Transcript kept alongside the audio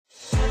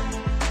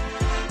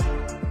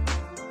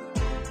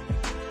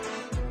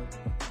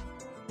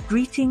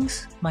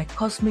Greetings, my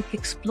cosmic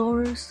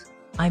explorers.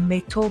 I'm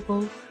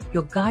Tobol,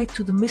 your guide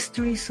to the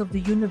mysteries of the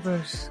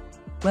universe.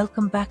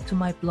 Welcome back to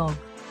my blog,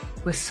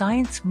 where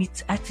science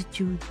meets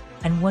attitude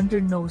and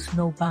wonder knows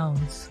no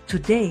bounds.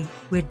 Today,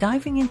 we're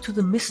diving into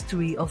the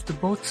mystery of the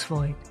Boötes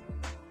Void.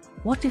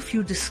 What if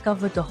you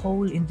discovered a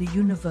hole in the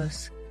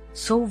universe,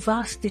 so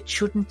vast it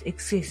shouldn't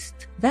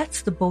exist?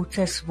 That's the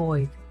Boötes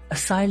Void, a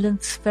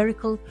silent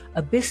spherical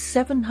abyss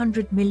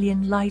 700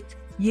 million light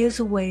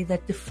years away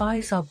that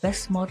defies our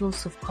best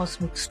models of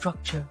cosmic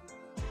structure.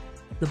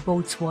 The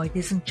Boötes Void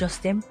isn't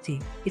just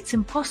empty, it's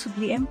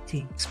impossibly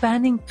empty,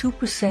 spanning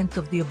 2%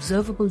 of the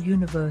observable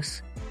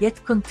universe,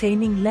 yet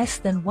containing less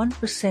than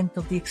 1%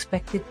 of the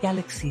expected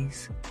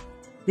galaxies.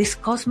 This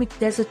cosmic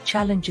desert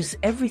challenges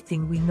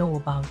everything we know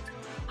about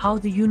how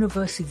the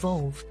universe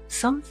evolved.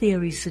 Some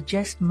theories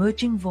suggest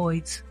merging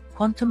voids,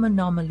 quantum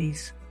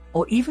anomalies,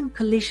 or even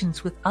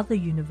collisions with other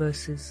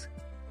universes,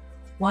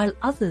 while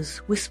others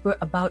whisper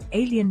about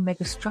alien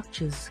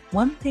megastructures.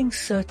 One thing's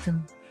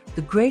certain: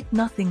 the Great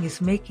Nothing is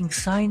making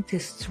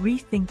scientists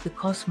rethink the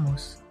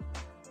cosmos.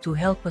 To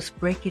help us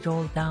break it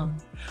all down,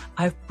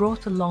 I've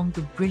brought along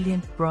the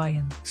brilliant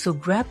Brian. So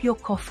grab your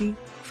coffee,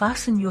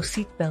 fasten your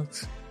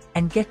seatbelts,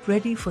 and get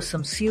ready for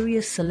some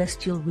serious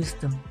celestial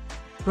wisdom.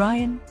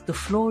 Brian, the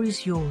floor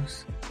is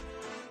yours.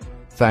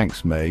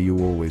 Thanks, May. You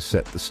always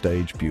set the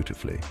stage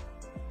beautifully.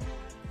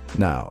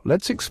 Now,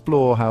 let's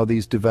explore how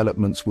these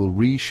developments will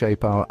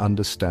reshape our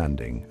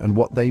understanding and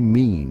what they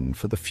mean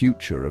for the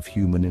future of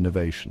human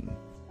innovation.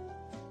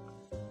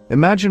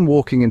 Imagine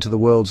walking into the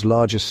world's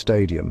largest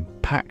stadium,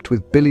 packed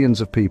with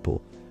billions of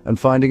people, and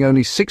finding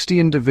only 60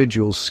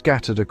 individuals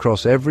scattered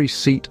across every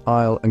seat,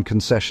 aisle, and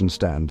concession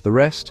stand. The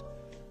rest?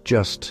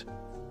 Just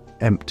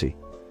empty.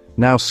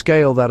 Now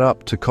scale that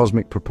up to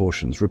cosmic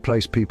proportions.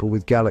 Replace people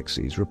with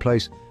galaxies.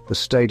 Replace the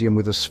stadium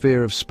with a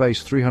sphere of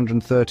space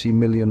 330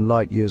 million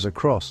light-years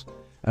across,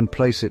 and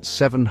place it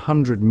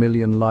 700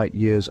 million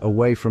light-years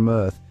away from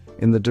Earth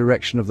in the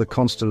direction of the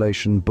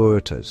constellation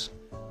Boötes,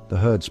 the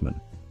herdsman.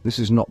 This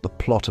is not the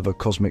plot of a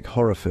cosmic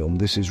horror film,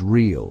 this is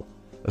real.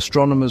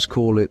 Astronomers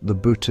call it the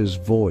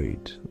Boötes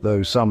Void,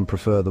 though some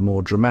prefer the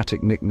more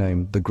dramatic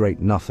nickname, the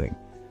Great Nothing,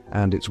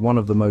 and it's one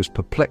of the most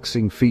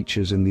perplexing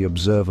features in the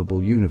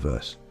observable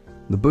universe.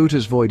 The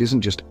Boötes Void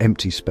isn't just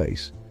empty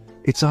space,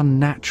 it's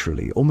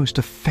unnaturally, almost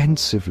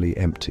offensively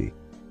empty.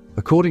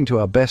 According to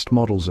our best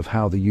models of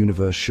how the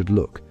universe should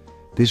look,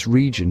 this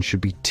region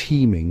should be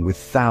teeming with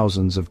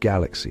thousands of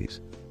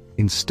galaxies.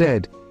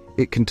 Instead,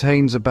 it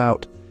contains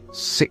about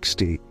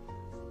 60,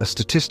 a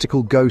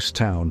statistical ghost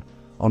town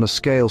on a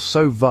scale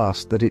so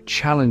vast that it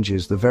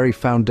challenges the very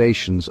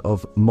foundations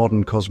of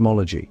modern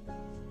cosmology.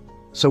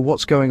 So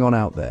what's going on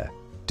out there?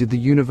 Did the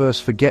universe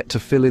forget to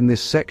fill in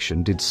this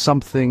section? Did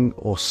something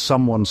or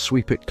someone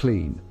sweep it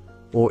clean?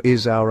 Or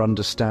is our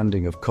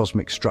understanding of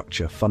cosmic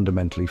structure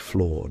fundamentally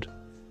flawed?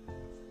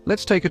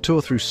 Let's take a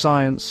tour through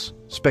science,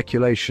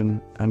 speculation,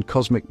 and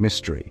cosmic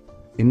mystery.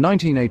 In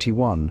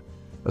 1981,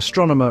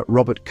 astronomer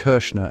Robert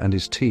Kirshner and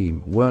his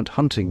team weren't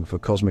hunting for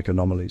cosmic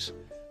anomalies.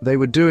 They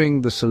were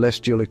doing the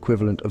celestial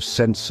equivalent of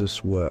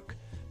census work,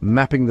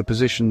 mapping the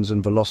positions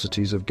and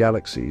velocities of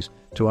galaxies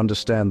to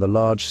understand the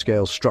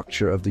large-scale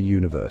structure of the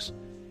universe.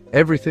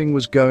 Everything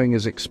was going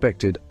as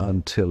expected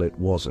until it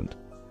wasn't.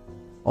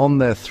 On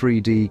their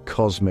 3D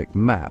cosmic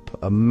map,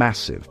 a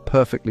massive,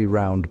 perfectly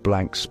round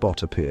blank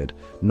spot appeared,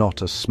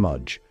 not a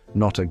smudge,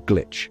 not a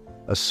glitch,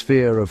 a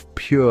sphere of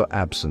pure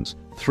absence,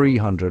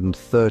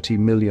 330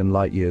 million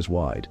light-years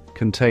wide,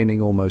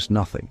 containing almost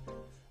nothing.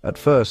 At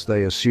first,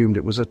 they assumed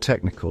it was a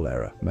technical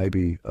error,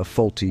 maybe a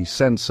faulty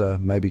sensor,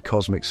 maybe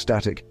cosmic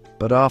static,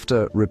 but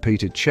after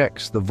repeated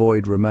checks, the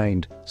void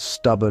remained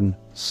stubborn,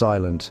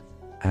 silent,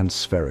 and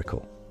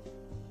spherical.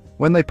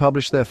 When they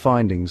published their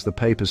findings, the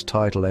paper's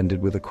title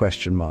ended with a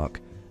question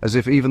mark, as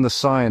if even the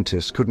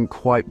scientists couldn't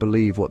quite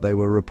believe what they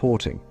were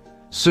reporting.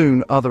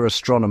 Soon, other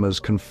astronomers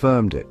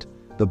confirmed it.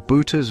 The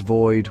Boötes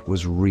Void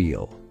was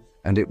real,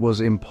 and it was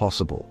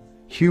impossible.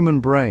 Human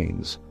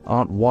brains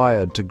aren't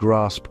wired to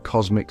grasp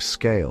cosmic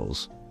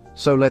scales.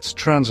 So let's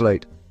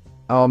translate.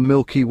 Our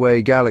Milky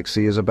Way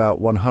galaxy is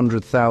about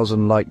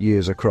 100,000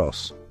 light-years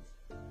across.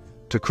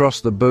 To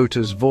cross the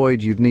Boötes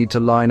Void, you'd need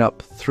to line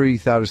up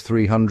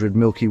 3,300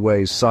 Milky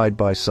Ways side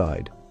by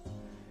side.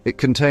 It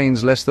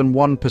contains less than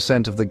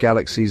 1% of the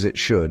galaxies it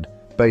should,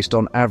 based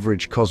on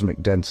average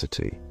cosmic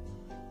density.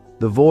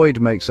 The void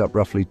makes up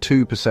roughly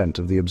 2%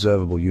 of the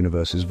observable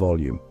universe's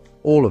volume,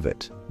 all of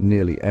it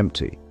nearly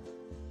empty.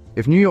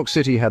 If New York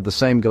City had the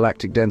same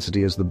galactic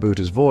density as the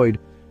Boötes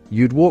Void,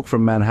 you'd walk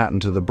from Manhattan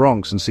to the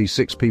Bronx and see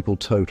 6 people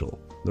total.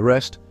 The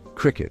rest,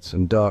 crickets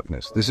and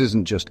darkness. This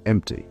isn't just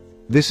empty.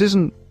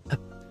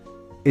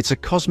 It's a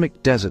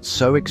cosmic desert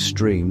so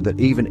extreme that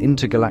even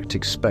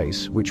intergalactic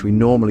space, which we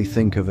normally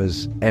think of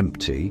as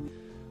empty,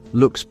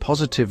 looks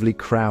positively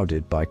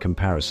crowded by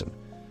comparison.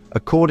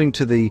 According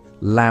to the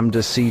Lambda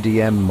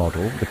CDM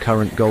model, the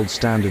current gold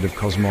standard of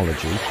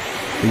cosmology,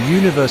 the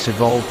universe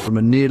evolved from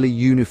a nearly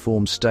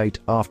uniform state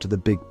after the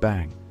Big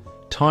Bang.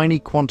 Tiny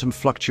quantum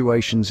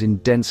fluctuations in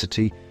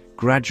density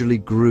gradually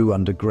grew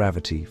under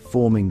gravity,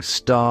 forming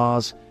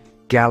stars,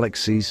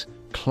 galaxies,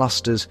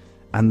 clusters,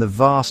 and the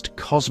vast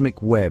cosmic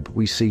web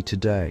we see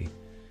today.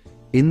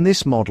 In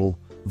this model,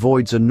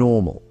 voids are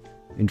normal.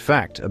 In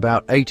fact,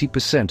 about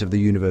 80% of the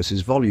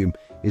universe's volume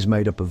is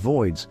made up of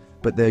voids,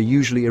 but they're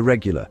usually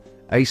irregular,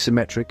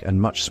 asymmetric,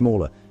 and much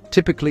smaller,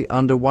 typically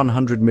under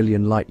 100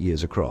 million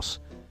light-years across.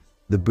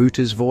 The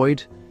Boötes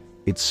Void?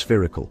 It's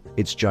spherical,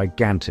 it's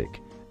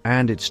gigantic,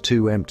 and it's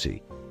too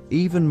empty.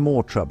 Even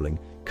more troubling,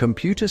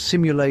 computer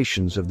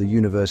simulations of the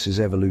universe's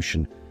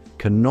evolution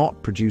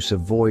cannot produce a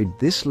void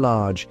this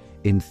large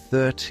in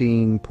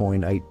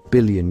 13.8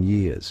 billion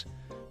years.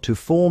 To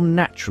form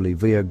naturally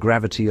via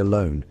gravity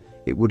alone,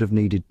 it would have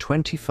needed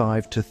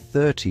 25 to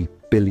 30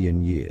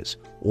 billion years,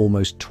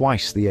 almost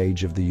twice the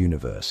age of the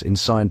universe. In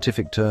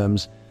scientific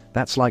terms,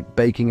 that's like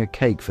baking a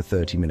cake for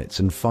 30 minutes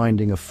and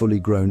finding a fully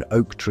grown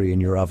oak tree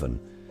in your oven.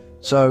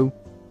 So,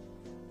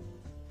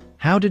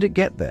 how did it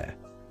get there?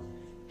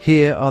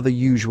 Here are the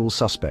usual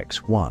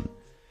suspects. 1.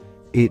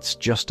 It's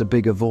just a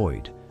bigger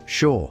void.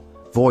 Sure,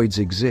 voids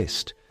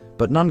exist,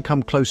 but none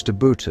come close to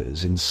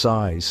Boötes in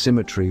size,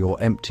 symmetry,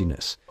 or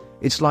emptiness.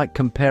 It's like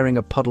comparing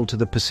a puddle to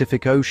the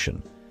Pacific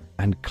Ocean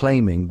and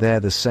claiming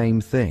they're the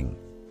same thing.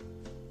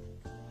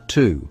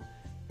 2.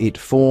 It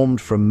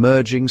formed from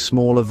merging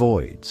smaller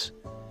voids.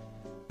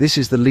 This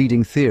is the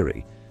leading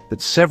theory,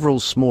 that several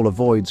smaller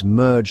voids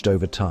merged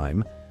over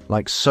time,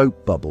 like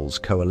soap bubbles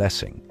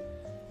coalescing.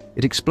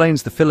 It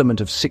explains the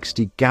filament of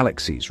 60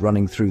 galaxies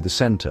running through the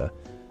center,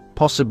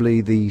 possibly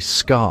the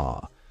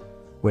scar,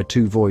 where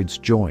two voids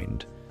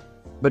joined.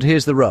 But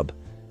here's the rub.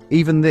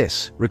 Even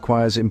this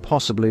requires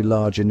impossibly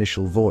large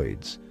initial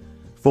voids,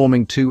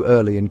 forming too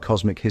early in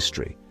cosmic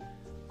history.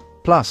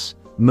 Plus,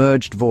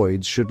 merged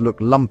voids should look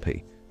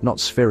lumpy, not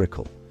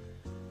spherical.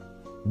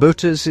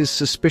 Boötes is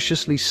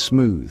suspiciously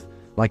smooth,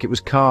 like it was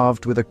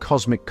carved with a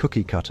cosmic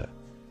cookie cutter.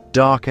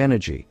 Dark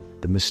energy,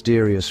 the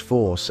mysterious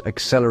force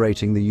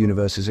accelerating the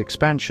universe's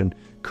expansion,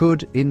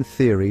 could, in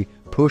theory,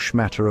 push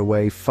matter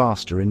away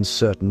faster in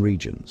certain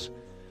regions.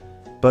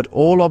 But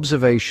all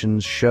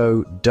observations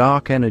show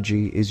dark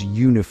energy is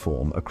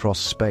uniform across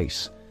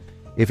space.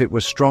 If it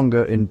were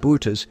stronger in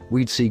Boötes,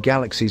 we'd see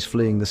galaxies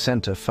fleeing the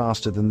center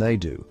faster than they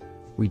do.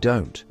 We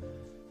don't.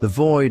 The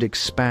void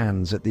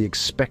expands at the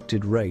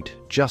expected rate,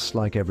 just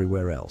like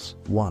everywhere else.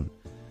 1.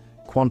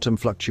 Quantum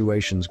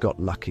fluctuations got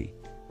lucky.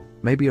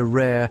 Maybe a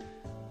rare,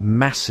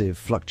 massive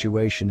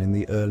fluctuation in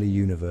the early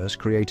universe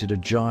created a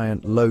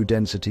giant,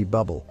 low-density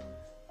bubble.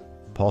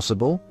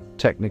 Possible?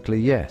 Technically,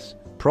 yes.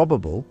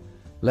 Probable?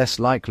 Less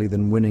likely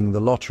than winning the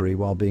lottery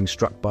while being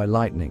struck by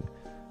lightning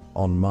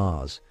on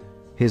Mars.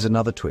 Here's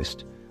another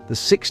twist. The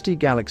 60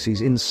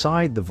 galaxies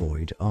inside the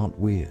void aren't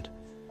weird.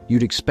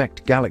 You'd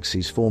expect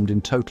galaxies formed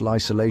in total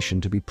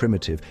isolation to be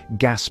primitive,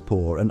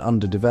 gas-poor and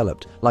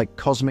underdeveloped, like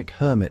cosmic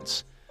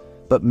hermits.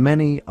 But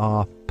many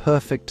are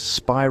perfect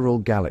spiral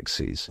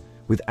galaxies,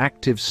 with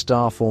active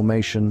star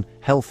formation,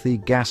 healthy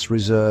gas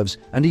reserves,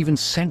 and even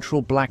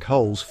central black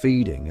holes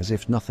feeding as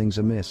if nothing's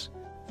amiss.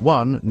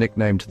 One,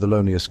 nicknamed the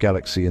loneliest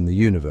galaxy in the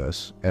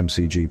universe,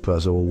 MCG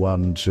Puzzle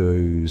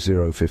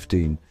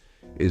 12015,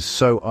 is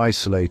so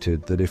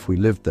isolated that if we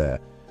lived there,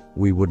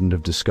 we wouldn't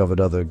have discovered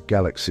other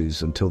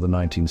galaxies until the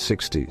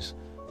 1960s,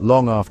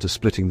 long after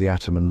splitting the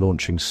atom and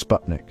launching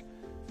Sputnik.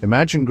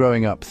 Imagine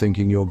growing up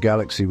thinking your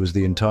galaxy was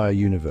the entire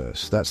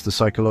universe. That's the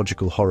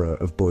psychological horror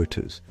of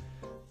Boötes.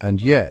 And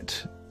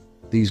yet,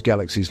 these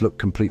galaxies look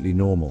completely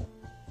normal.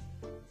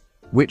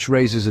 Which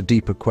raises a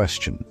deeper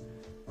question.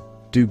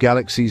 Do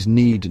galaxies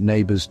need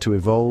neighbors to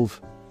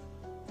evolve?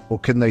 Or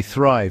can they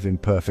thrive in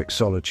perfect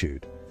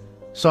solitude?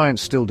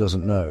 Science still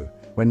doesn't know.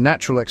 When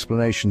natural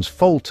explanations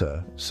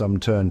falter, some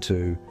turn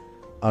to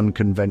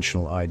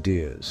unconventional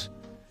ideas.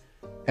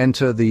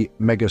 Enter the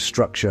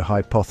megastructure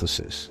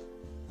hypothesis.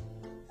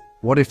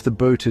 What if the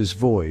Boötes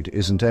void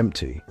isn't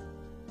empty,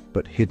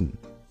 but hidden?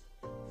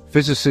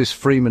 Physicist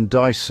Freeman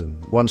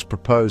Dyson once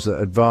proposed that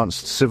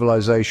advanced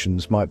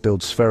civilizations might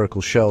build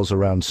spherical shells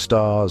around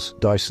stars,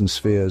 Dyson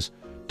spheres,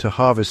 to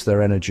harvest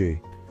their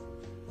energy.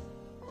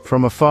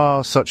 From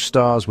afar, such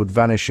stars would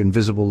vanish in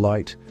visible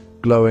light,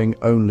 glowing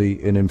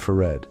only in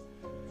infrared.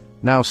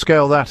 Now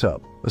scale that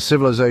up, a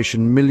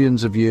civilization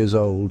millions of years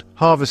old,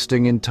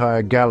 harvesting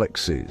entire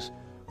galaxies.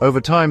 Over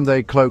time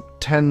they cloak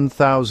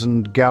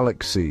 10,000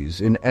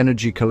 galaxies in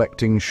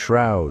energy-collecting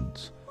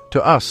shrouds.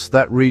 To us,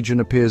 that region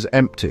appears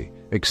empty,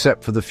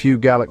 except for the few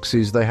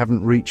galaxies they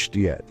haven't reached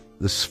yet.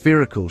 The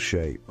spherical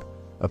shape,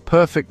 a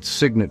perfect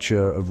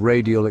signature of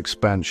radial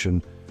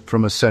expansion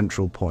from a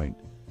central point.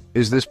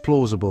 Is this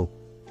plausible?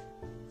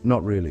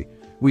 Not really.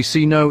 We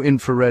see no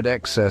infrared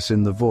excess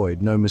in the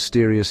void, no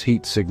mysterious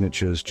heat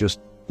signatures,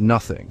 just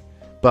nothing.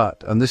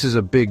 But, and this is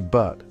a big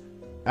but,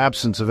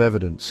 absence of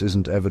evidence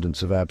isn't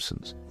evidence of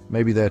absence.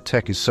 Maybe their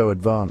tech is so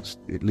advanced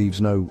it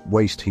leaves no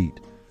waste heat.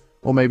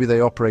 Or maybe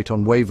they operate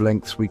on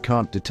wavelengths we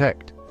can't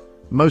detect.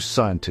 Most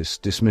scientists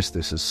dismiss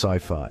this as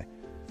sci-fi,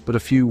 but a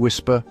few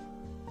whisper,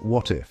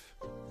 what if?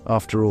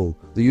 After all,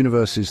 the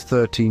universe is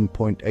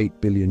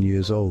 13.8 billion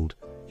years old.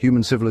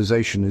 Human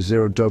civilization is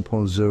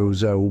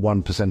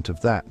 0.001%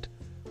 of that.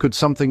 Could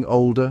something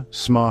older,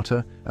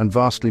 smarter, and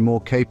vastly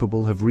more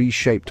capable have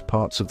reshaped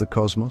parts of the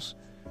cosmos,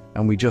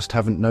 and we just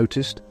haven't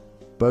noticed?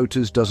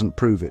 Boötes doesn't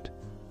prove it,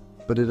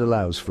 but it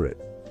allows for it.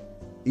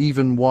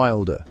 Even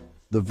wilder,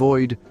 the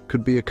void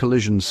could be a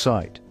collision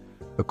site.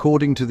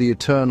 According to the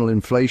eternal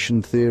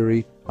inflation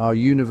theory, our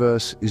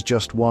universe is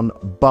just one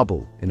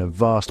bubble in a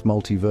vast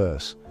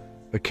multiverse.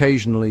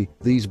 Occasionally,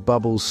 these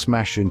bubbles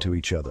smash into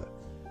each other.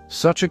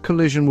 Such a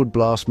collision would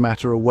blast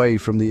matter away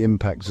from the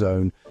impact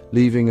zone,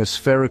 leaving a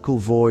spherical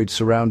void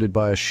surrounded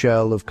by a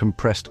shell of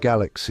compressed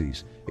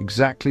galaxies,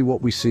 exactly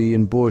what we see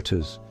in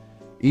Boötes.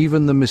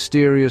 Even the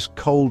mysterious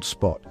cold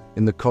spot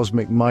in the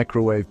cosmic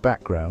microwave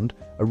background,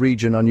 a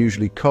region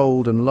unusually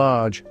cold and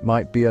large,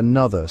 might be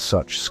another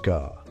such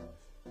scar.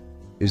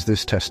 Is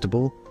this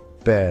testable?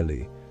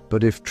 Barely.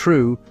 But if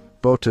true,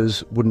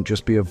 Boötes wouldn't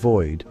just be a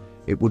void,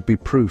 it would be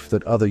proof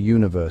that other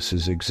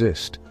universes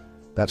exist.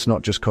 That's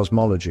not just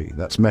cosmology,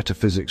 that's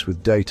metaphysics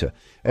with data.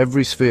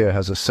 Every sphere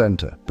has a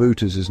center.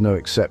 Boötes is no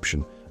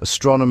exception.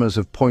 Astronomers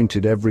have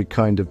pointed every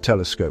kind of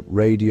telescope,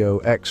 radio,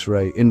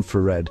 X-ray,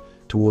 infrared,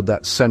 toward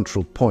that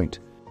central point.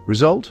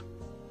 Result?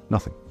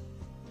 Nothing.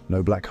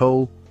 No black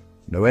hole,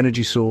 no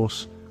energy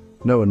source,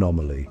 no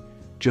anomaly.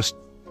 Just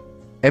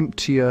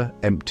emptier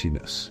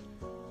emptiness.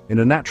 In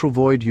a natural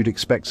void, you'd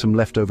expect some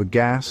leftover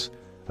gas,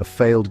 a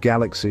failed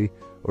galaxy,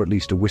 or at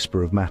least a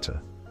whisper of matter.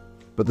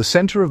 But the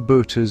center of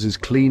Boötes is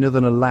cleaner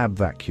than a lab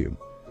vacuum.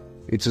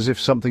 It's as if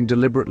something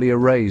deliberately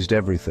erased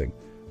everything,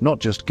 not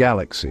just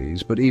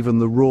galaxies, but even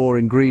the raw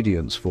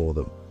ingredients for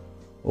them.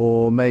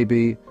 Or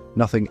maybe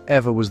nothing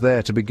ever was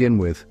there to begin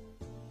with.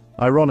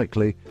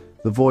 Ironically,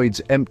 the void's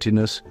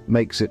emptiness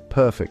makes it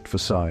perfect for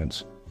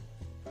science.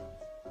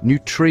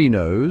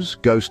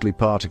 Neutrinos, ghostly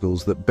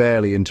particles that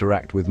barely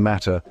interact with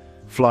matter,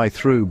 fly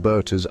through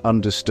Boötes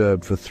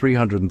undisturbed for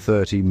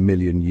 330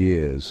 million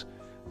years.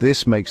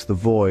 This makes the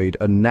void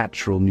a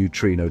natural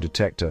neutrino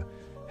detector,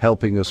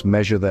 helping us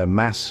measure their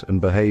mass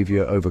and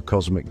behavior over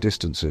cosmic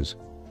distances.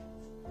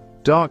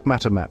 Dark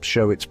matter maps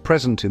show it's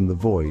present in the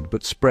void,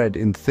 but spread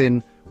in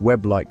thin,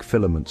 web-like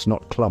filaments,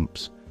 not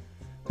clumps.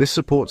 This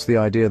supports the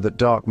idea that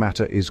dark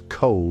matter is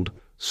cold,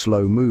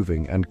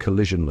 slow-moving, and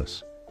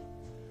collisionless.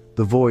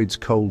 The void's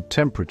cold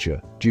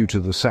temperature, due to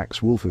the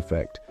Sachs-Wolf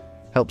effect,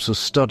 helps us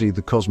study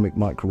the cosmic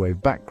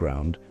microwave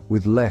background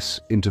with less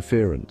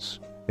interference.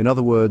 In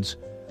other words,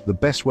 the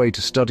best way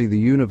to study the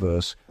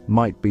universe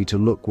might be to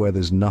look where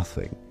there's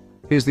nothing.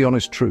 Here's the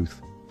honest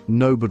truth.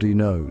 Nobody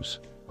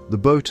knows. The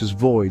Boötes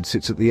void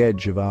sits at the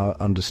edge of our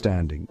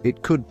understanding.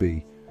 It could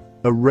be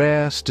a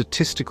rare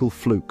statistical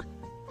fluke,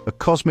 a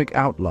cosmic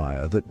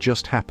outlier that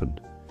just happened.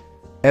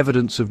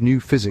 Evidence of new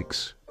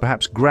physics.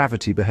 Perhaps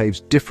gravity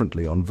behaves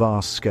differently on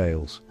vast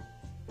scales.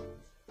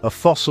 A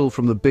fossil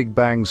from the Big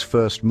Bang's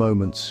first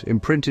moments,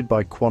 imprinted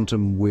by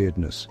quantum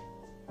weirdness.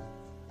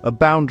 A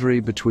boundary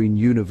between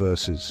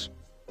universes.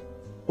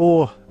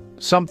 Or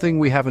something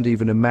we haven't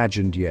even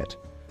imagined yet.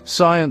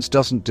 Science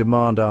doesn't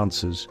demand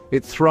answers,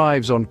 it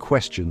thrives on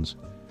questions.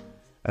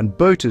 And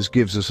Boötes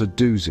gives us a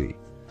doozy.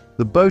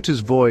 The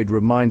Boötes void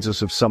reminds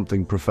us of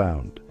something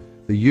profound.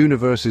 The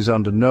universe is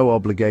under no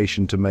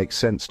obligation to make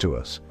sense to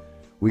us.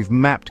 We've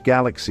mapped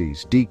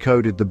galaxies,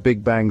 decoded the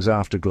Big Bang's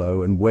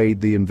afterglow, and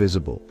weighed the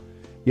invisible.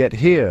 Yet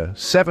here,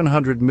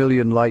 700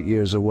 million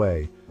light-years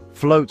away,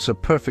 floats a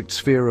perfect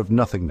sphere of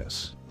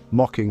nothingness,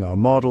 mocking our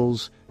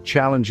models,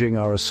 challenging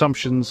our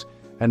assumptions,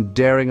 and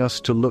daring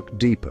us to look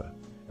deeper.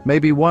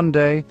 Maybe one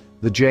day,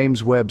 the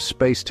James Webb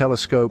Space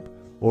Telescope,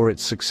 or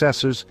its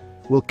successors,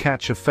 will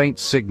catch a faint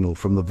signal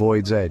from the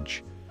void's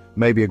edge.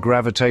 Maybe a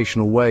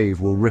gravitational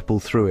wave will ripple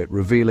through it,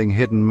 revealing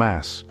hidden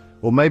mass.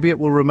 Or maybe it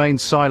will remain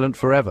silent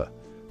forever,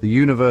 the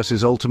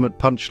universe's ultimate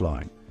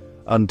punchline.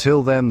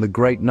 Until then, the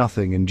great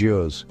nothing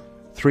endures.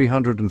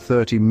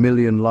 330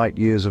 million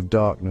light-years of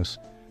darkness,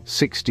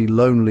 60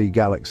 lonely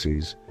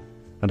galaxies,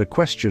 and a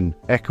question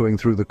echoing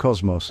through the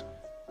cosmos.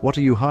 What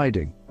are you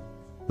hiding?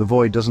 The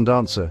void doesn't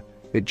answer,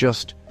 it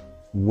just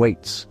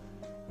waits.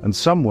 And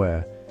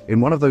somewhere,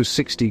 in one of those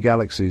 60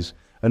 galaxies,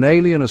 an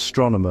alien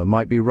astronomer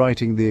might be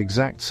writing the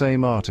exact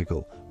same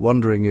article,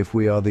 wondering if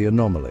we are the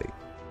anomaly.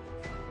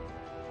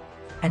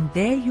 And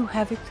there you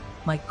have it,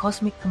 my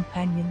cosmic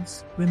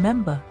companions.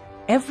 Remember,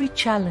 every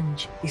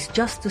challenge is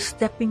just a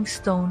stepping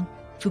stone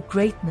to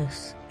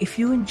greatness. If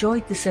you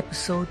enjoyed this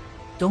episode,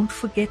 don't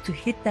forget to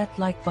hit that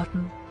like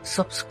button,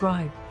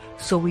 subscribe,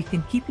 so we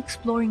can keep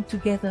exploring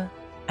together,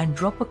 and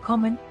drop a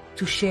comment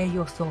to share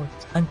your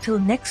thoughts. Until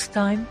next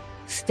time,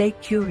 stay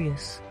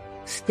curious,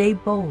 stay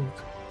bold,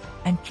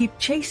 and keep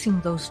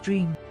chasing those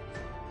dreams.